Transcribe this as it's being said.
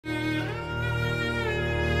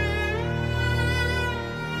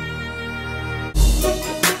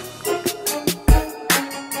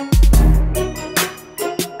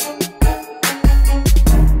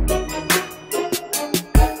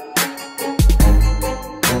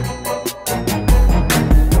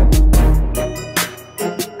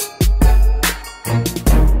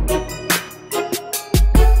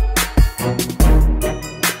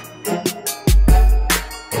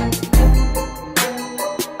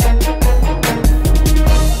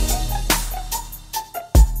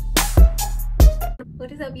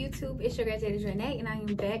YouTube? It's your girl Renee, and I am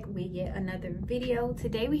back with yet another video.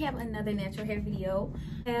 Today we have another natural hair video.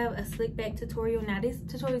 I have a slick back tutorial. Now this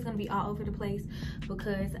tutorial is going to be all over the place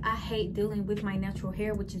because I hate dealing with my natural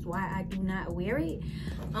hair, which is why I do not wear it.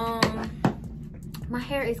 My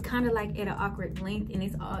hair is kind of like at an awkward length, and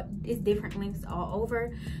it's different lengths all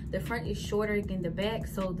over. The front is shorter than the back,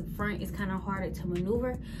 so the front is kind of harder to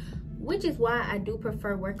maneuver, which is why I do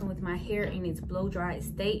prefer working with my hair in its blow dried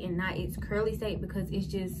state and not its curly state, because it's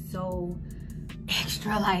just so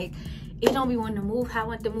extra. Like, it don't be wanting to move how I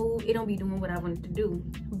want to move. It don't be doing what I want it to do.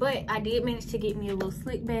 But I did manage to get me a little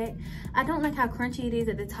slick back. I don't like how crunchy it is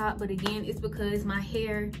at the top, but again, it's because my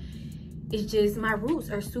hair is just, my roots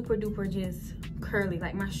are super duper just curly.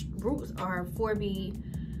 Like, my roots are 4B,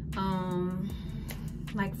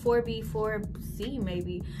 like 4B, 4C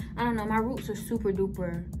maybe. I don't know, my roots are super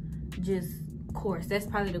duper just coarse. That's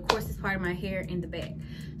probably the coarsest part of my hair in the back.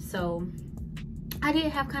 So I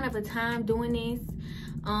did have kind of a time doing this,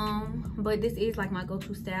 but this is like my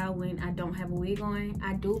go-to style when I don't have a wig on.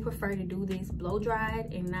 I do prefer to do this blow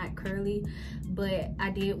dried and not curly, but I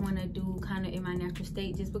did want to do kind of in my natural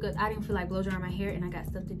state just because I didn't feel like blow drying my hair and I got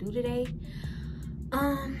stuff to do today.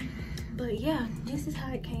 But yeah, this is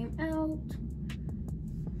how it came out.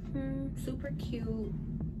 Super cute.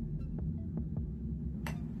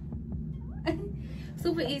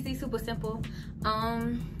 Super easy, super simple.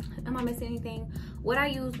 Am I missing anything? What I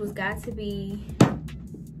used was got to be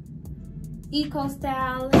Eco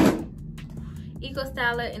Styler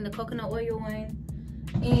in the coconut oil one,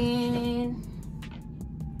 and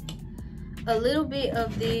a little bit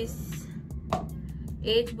of this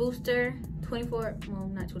edge booster 24, well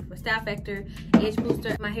not 24, Style Factor edge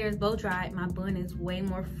booster. My hair is blow dried. My bun is way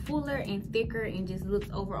more fuller and thicker and just looks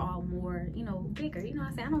overall more, you know, bigger. You know what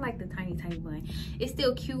I'm saying? I don't like the tiny bun. It's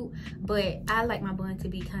still cute, but I like my bun to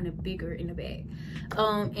be kind of bigger in the back.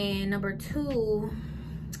 And number two,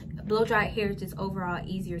 blow dried hair is just overall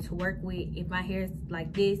easier to work with. If my hair is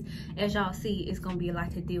like this, as y'all see, it's gonna be a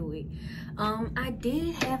lot to deal with. I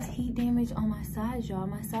did have heat damage on my sides, y'all.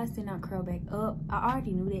 My sides did not curl back up. I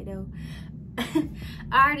already knew that though.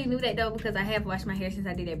 I already knew that though because I have washed my hair since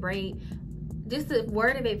I did that braid. Just a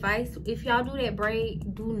word of advice, if y'all do that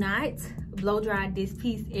braid, do not blow dry this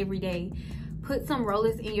piece every day. Put some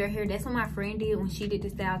rollers in your hair. That's what my friend did when she did the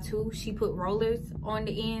style too. She put rollers on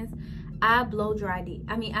the ends. I blow dried it.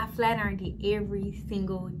 I mean, I flat ironed it every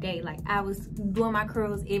single day. Like, I was doing my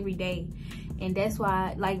curls every day. And that's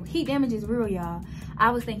why, like, heat damage is real, y'all.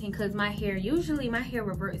 I was thinking, because my hair, usually my hair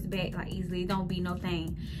reverts back, like, easily. It don't be no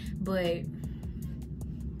thing. But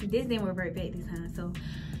this didn't revert back this time. So,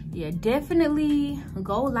 yeah, definitely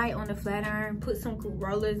go light on the flat iron. Put some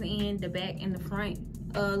rollers in the back and the front,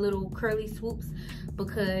 little curly swoops.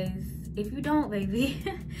 Because if you don't, baby,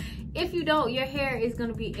 if you don't, your hair is going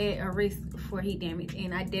to be at a risk for heat damage,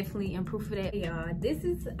 and I definitely am proof of that, y'all. This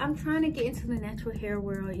is, I'm trying to get into the natural hair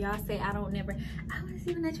world. Y'all say I want to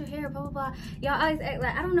see my natural hair, blah blah blah. Y'all always act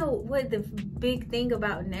like, I don't know what the big thing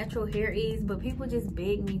about natural hair is, but people just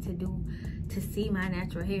beg me to see my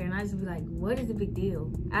natural hair, and I just be like, what is the big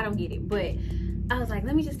deal? I don't get it. But I was like,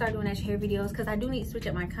 let me just start doing natural hair videos because I do need to switch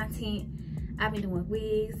up my content. I've been doing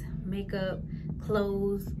wigs, makeup,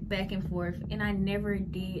 clothes, back and forth, and I never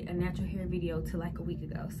did a natural hair video till like a week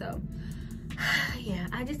ago. So yeah,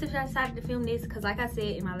 I just decided to film this because, like I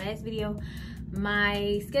said in my last video,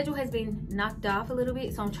 my schedule has been knocked off a little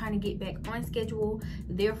bit, so I'm trying to get back on schedule.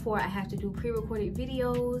 Therefore, I have to do pre-recorded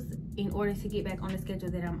videos in order to get back on the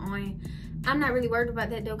schedule that I'm on. I'm not really worried about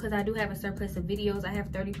that though, because I do have a surplus of videos. I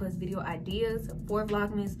have 30+ video ideas for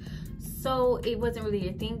Vlogmas, so it wasn't really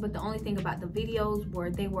a thing. But the only thing about the videos were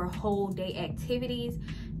they were whole day activities.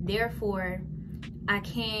 Therefore, I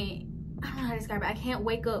don't know how to describe it. I can't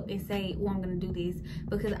wake up and say, oh, I'm gonna do this,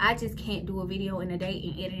 because I just can't do a video in a day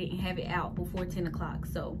and edit it and have it out before 10 o'clock.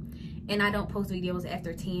 So, and I don't post videos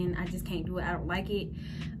after 10. I just can't do it. I don't like it.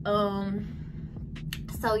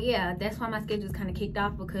 So yeah, that's why my schedule is kind of kicked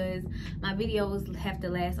off, because my videos have to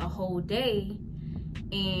last a whole day,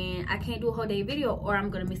 and I can't do a whole day video or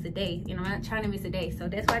I'm gonna miss a day, and I'm not trying to miss a day. So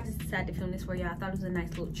that's why I just decided to film this for y'all. I thought it was a nice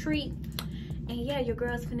little treat. And yeah, your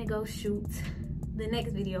girl's finna go shoot the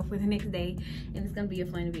next video for the next day, and it's gonna be a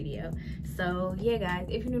fun video. So yeah, guys,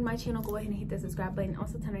 if you're new to my channel, go ahead and hit that subscribe button.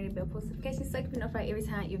 Also turn on the bell post notifications so you can be notified every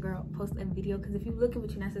time your girl posts a video. Because if you're looking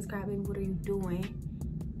but you're not subscribing, what are you doing?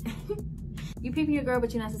 You peeping your girl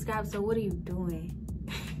but you're not subscribed, so what are you doing?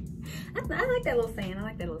 I like that little saying. I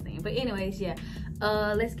like that little saying. But anyways, yeah,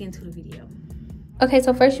 let's get into the video. Okay,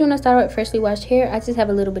 so first you want to start with freshly washed hair. I just have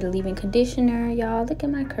a little bit of leave-in conditioner, y'all. Look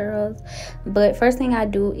at my curls. But first thing I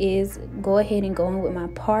do is go ahead and go in with my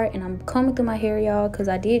part, and I'm combing through my hair, y'all, because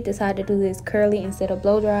I did decide to do this curly instead of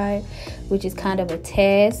blow dry, which is kind of a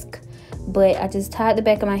task. But I just tied the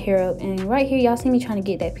back of my hair up, and right here y'all see me trying to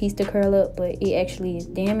get that piece to curl up, but it actually is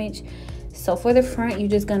damaged. So for the front, you're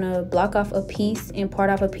just gonna block off a piece and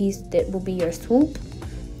part off a piece that will be your swoop.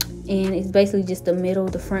 And it's basically just the middle,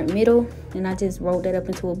 the front middle, and I just rolled that up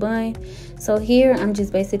into a bun. So here I'm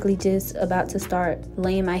just basically just about to start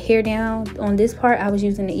laying my hair down. On this part I was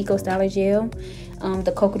using the Eco Styler gel,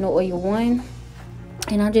 the coconut oil one,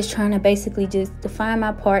 and I'm just trying to basically just define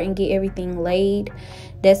my part and get everything laid.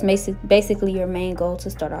 That's basically your main goal to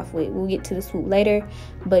start off with. We'll get to the swoop later,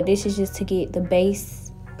 but this is just to get the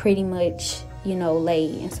base pretty much, you know,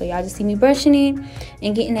 laid. And so y'all just see me brushing it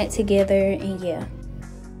and getting that together, and yeah.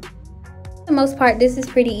 For the most part, this is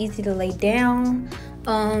pretty easy to lay down.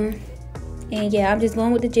 And yeah, I'm just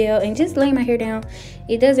going with the gel and just laying my hair down.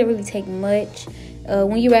 It doesn't really take much.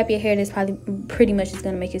 When you wrap your hair, that's probably pretty much just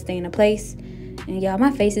gonna make it stay in place. And y'all,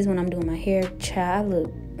 my face is when I'm doing my hair, child, I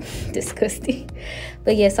look disgusting.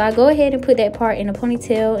 But yeah, so I go ahead and put that part in a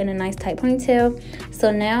ponytail, in a nice tight ponytail.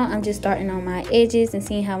 So now I'm just starting on my edges and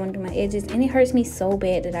seeing how I want to do my edges, and it hurts me so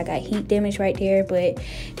bad that I got heat damage right there, but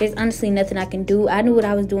there's honestly nothing I can do. I knew what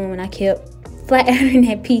I was doing when I kept flat ironing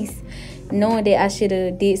that piece, knowing that I should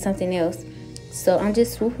have did something else. So I'm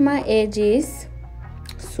just swooping my edges,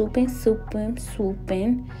 swooping,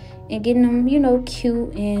 and getting them, you know,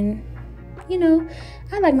 cute. And you know,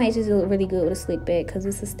 I like my edges to look really good with a slick back, because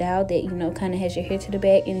it's a style that, you know, kind of has your hair to the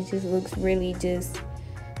back, and it just looks really just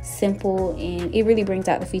simple, and it really brings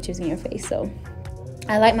out the features in your face. So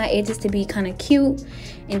I like my edges to be kind of cute,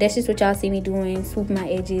 and that's just what y'all see me doing, swooping my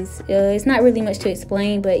edges. It's not really much to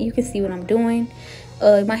explain, but you can see what I'm doing.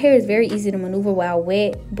 My hair is very easy to maneuver while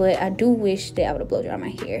wet, but I do wish that I would have blow dried my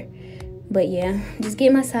hair. But yeah, just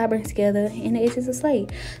get my sideburns together and the edges are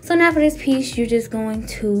slayed. So now for this piece, you're just going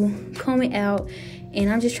to comb it out, and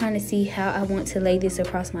I'm just trying to see how I want to lay this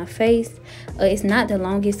across my face. It's not the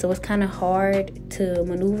longest, so it's kind of hard to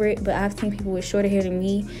maneuver it, but I've seen people with shorter hair than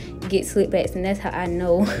me get slick backs, and that's how I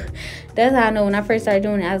know. That's how I know. When I first started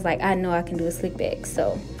doing it, I was like, I know I can do a slick back.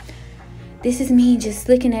 So this is me just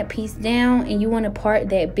slicking that piece down, and you want to part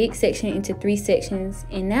that big section into 3 sections.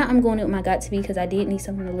 And now I'm going with my Got To Be, because I did need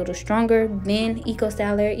something a little stronger than Eco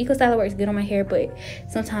Styler. Eco Styler works good on my hair, but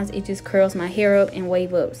sometimes it just curls my hair up and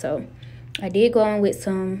wave up. So I did go on with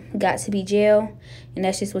some Got To Be gel, and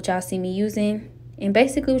that's just what y'all see me using. And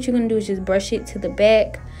basically what you're going to do is just brush it to the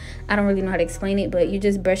back. I don't really know how to explain it, but you're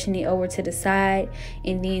just brushing it over to the side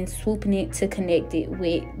and then swooping it to connect it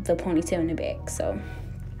with the ponytail in the back. So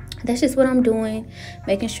that's just what I'm doing,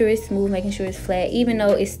 making sure it's smooth, making sure it's flat. Even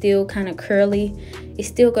though it's still kind of curly, it's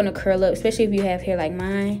still gonna curl up, especially if you have hair like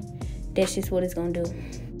mine. That's just what it's gonna do.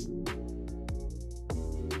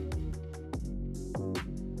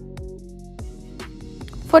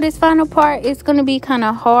 For this final part, it's gonna be kind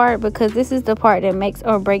of hard, because this is the part that makes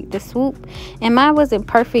or break the swoop, and mine wasn't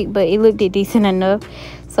perfect, but it looked decent enough.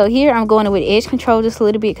 So here I'm going with edge control just a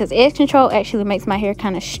little bit, because edge control actually makes my hair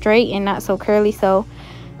kind of straight and not so curly. So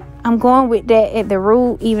I'm going with that at the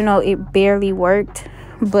root, even though it barely worked.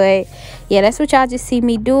 But yeah, that's what y'all just see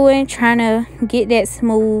me doing, trying to get that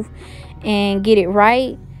smooth and get it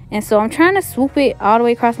right. And so I'm trying to swoop it all the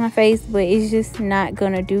way across my face, but it's just not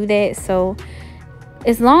gonna do that. So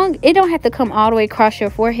as long, it don't have to come all the way across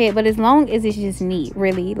your forehead, but as long as it's just neat,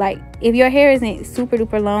 really. Like if your hair isn't super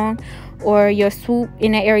duper long, or your swoop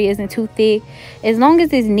in that area isn't too thick, as long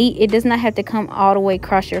as it's neat, it does not have to come all the way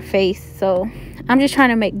across your face. So I'm just trying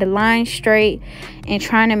to make the line straight and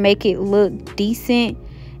trying to make it look decent,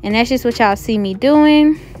 and that's just what y'all see me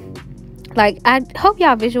doing. Like, I hope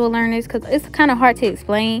y'all visual learn this, because it's kind of hard to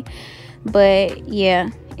explain, but yeah.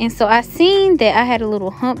 And so I seen that I had a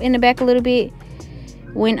little hump in the back a little bit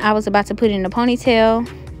when I was about to put it in the ponytail,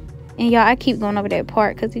 and y'all, I keep going over that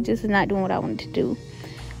part because it just is not doing what I wanted to do.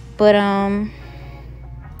 But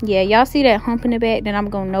yeah, y'all see that hump in the back that I'm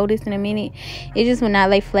gonna notice in a minute? It just would not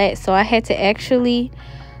lay flat, so I had to actually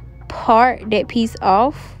part that piece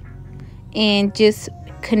off and just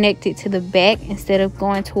connect it to the back instead of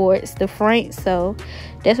going towards the front. So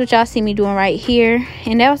that's what y'all see me doing right here,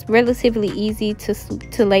 and that was relatively easy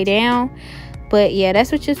to lay down. But yeah, that's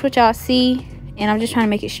just what y'all see, and I'm just trying to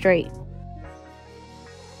make it straight.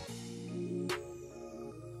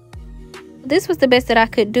 This was the best that I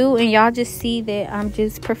could do, and y'all just see that I'm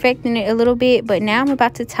just perfecting it a little bit. But now I'm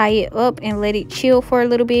about to tie it up and let it chill for a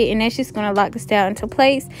little bit, and that's just gonna lock the style into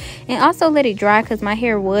place, and also let it dry, because my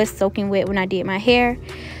hair was soaking wet when I did my hair.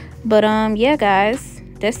 But yeah guys,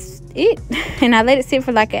 that's it. And I let it sit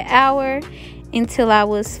for like an hour until I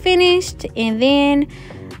was finished, and then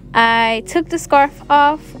I took the scarf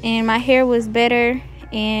off and my hair was better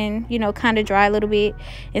and, you know, kind of dry a little bit.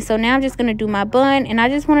 And so now I'm just gonna do my bun, and I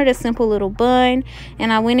just wanted a simple little bun,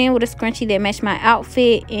 and I went in with a scrunchie that matched my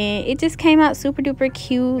outfit, and it just came out super duper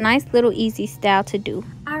cute. Nice little easy style to do.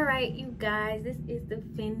 All right, you guys, this is the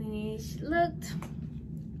finished look.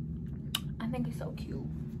 I think it's so cute,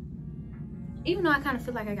 even though I kind of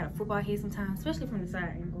feel like I got a football head sometimes, especially from the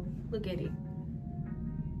side angle. Look at it.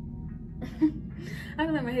 I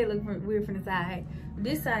feel like my head look weird from the side.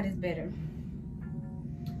 This side is better.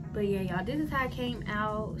 But yeah, y'all, this is how it came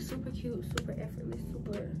out. Super cute, super effortless,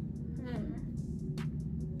 super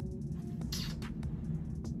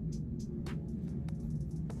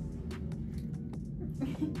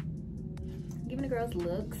giving the girls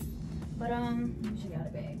looks. But let me show y'all the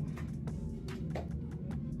bag.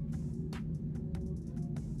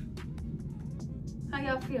 How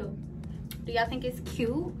y'all feel? Do y'all think it's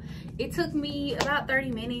cute? It took me about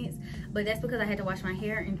 30 minutes, but that's because I had to wash my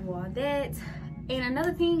hair and do all that. And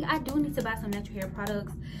another thing, I do need to buy some natural hair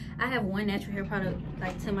products. I have one natural hair product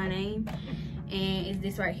like to my name, and it's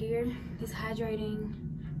this right here. This hydrating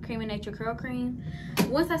cream and nature curl cream.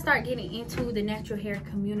 Once I start getting into the natural hair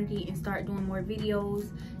community and start doing more videos,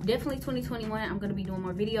 definitely 2021 I'm going to be doing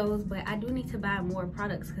more videos. But I do need to buy more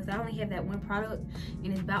products because I only have that one product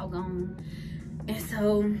and it's about gone. And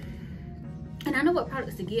so, and I know what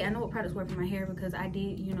products to get. I know what products work for my hair because I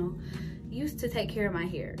did, you know, used to take care of my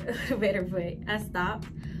hair better, but I stopped.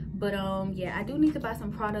 But yeah, I do need to buy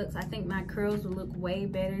some products. I think my curls will look way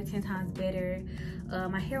better, 10 times better.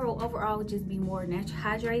 My hair will overall just be more natural,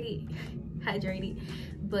 hydrated.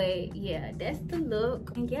 But yeah, that's the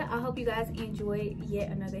look. And yeah, I hope you guys enjoyed yet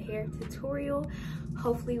another hair tutorial.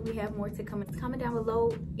 Hopefully we have more to come. Comment down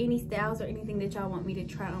below any styles or anything that y'all want me to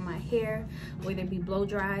try on my hair, whether it be blow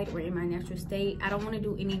dried or in my natural state. I don't want to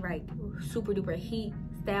do any like super duper heat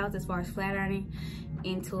styles as far as flat ironing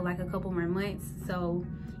until like a couple more months. So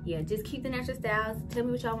yeah, just keep the natural styles. Tell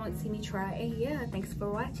me what y'all want to see me try. And yeah, thanks for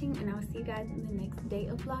watching, and I'll see you guys in the next day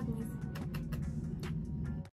of Vlogmas.